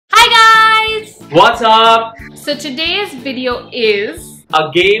What's up? So today's video is a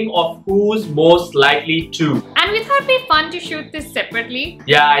game of who's most likely to. And we thought it'd be fun to shoot this separately.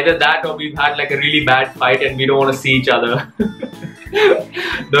 Yeah, either that or we've had like a really bad fight and we don't want to see each other.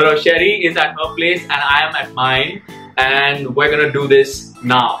 No, Sherry is at her place and I am at mine. And we're gonna do this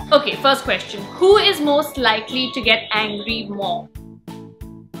now. Okay, first question. Who is most likely to get angry more?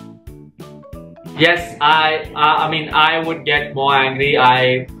 Yes, I mean, I would get more angry.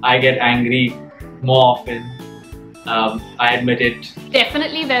 I get angry more often. I admit it.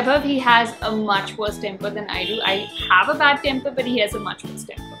 Definitely Vaibhav. He has a much worse temper than I do. I have a bad temper, but he has a much worse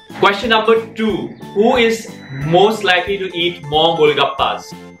temper. Question number 2. Who is most likely to eat more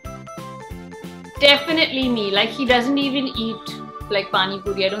golgappas? Definitely me. Like, he doesn't even eat like pani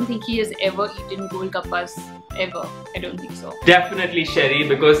puri. I don't think he has ever eaten golgappas ever. I don't think so. Definitely Sherry,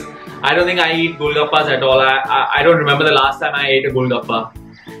 because I don't think I eat golgappas at all. I don't remember the last time I ate a golgappa.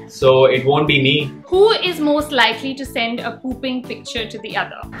 So it won't be me. Who is most likely to send a pooping picture to the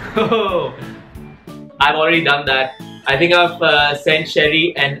other? Oh, I've already done that. I think I've sent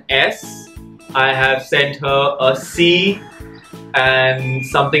Sherry an S. I have sent her a C and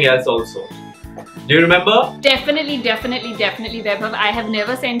something else also. Do you remember? Definitely Vaibhav. I have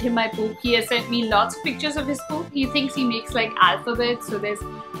never sent him my poop. He has sent me lots of pictures of his poop. He thinks he makes like alphabets, so there's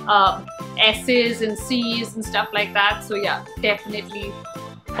S's and C's and stuff like that. So yeah, definitely.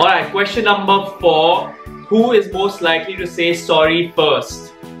 Alright, question number 4. Who is most likely to say sorry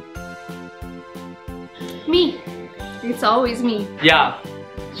first? Me. It's always me. Yeah,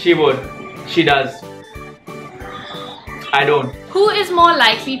 she would. She does. I don't. Who is more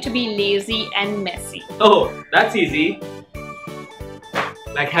likely to be lazy and messy? Oh, that's easy.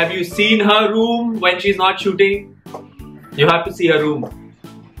 Like, have you seen her room when she's not shooting? You have to see her room.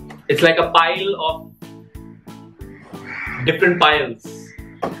 It's like a pile of different piles.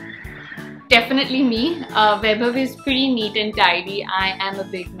 Definitely me. Vaibhav is pretty neat and tidy. I am a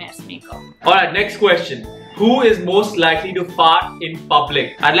big mess maker. Alright, next question. Who is most likely to fart in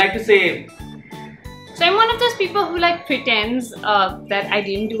public? I'd like to say... So I'm one of those people who like pretends that I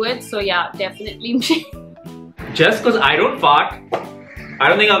didn't do it. So yeah, definitely me. Just because I don't fart, I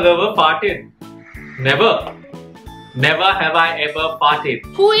don't think I've ever farted. Never. Never have I ever farted.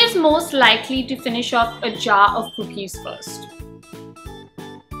 Who is most likely to finish off a jar of cookies first?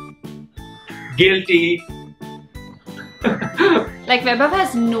 Guilty. Like, Vaibhav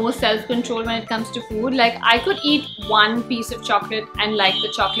has no self-control when it comes to food. Like, I could eat one piece of chocolate and like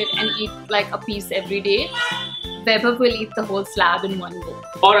the chocolate and eat like a piece every day. Vaibhav will eat the whole slab in one go.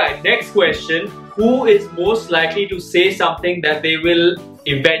 Alright, next question. Who is most likely to say something that they will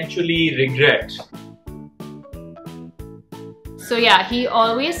eventually regret? So yeah, he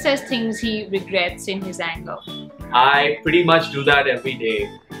always says things he regrets in his anger. I pretty much do that every day.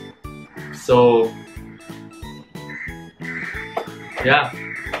 So... yeah,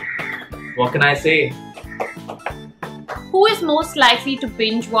 what can I say? Who is most likely to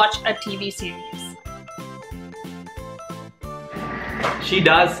binge watch a TV series? She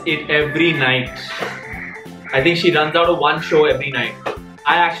does it every night. I think she runs out of one show every night.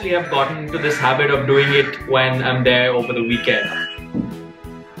 I actually have gotten into this habit of doing it when I'm there over the weekend.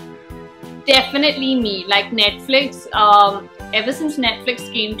 Definitely me. Like Netflix, ever since Netflix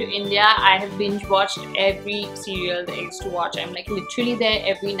came to India, I have binge watched every serial there is to watch. I'm like literally there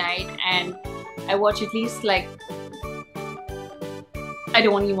every night and I watch at least like, I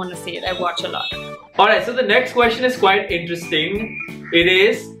don't even want to say it, I watch a lot. Alright, so the next question is quite interesting. It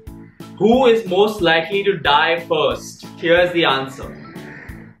is, who is most likely to die first? Here's the answer.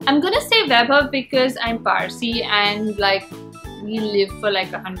 I'm gonna say Vaibhav because I'm Parsi and like we live for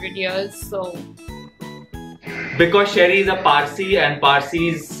like 100 years, so... Because Sherry is a Parsi and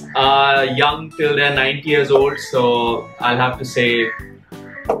Parsis are young till they're 90 years old, so I'll have to say...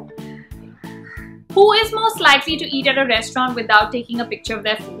 Who is most likely to eat at a restaurant without taking a picture of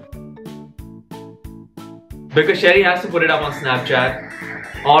their food? Because Sherry has to put it up on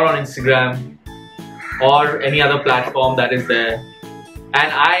Snapchat or on Instagram or any other platform that is there.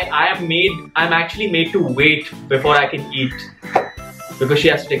 And I'm actually made to wait before I can eat because she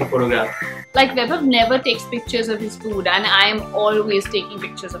has to take a photograph. Like Vaibhav never takes pictures of his food and I am always taking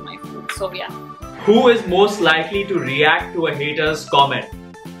pictures of my food, so yeah. Who is most likely to react to a hater's comment?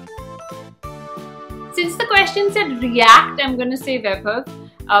 Since the question said react, I'm gonna say Vaibhav.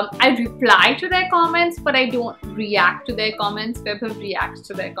 I reply to their comments, but I don't react to their comments. Vaibhav reacts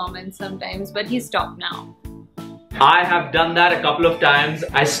to their comments sometimes, but he's stopped now. I have done that a couple of times.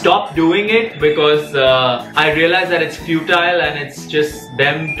 I stopped doing it because I realized that it's futile and it's just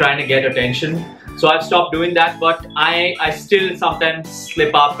them trying to get attention. So I've stopped doing that, but I still sometimes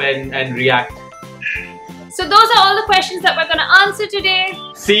slip up and react So those are all the questions that we're going to answer today.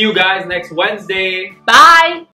 See you guys next Wednesday. Bye.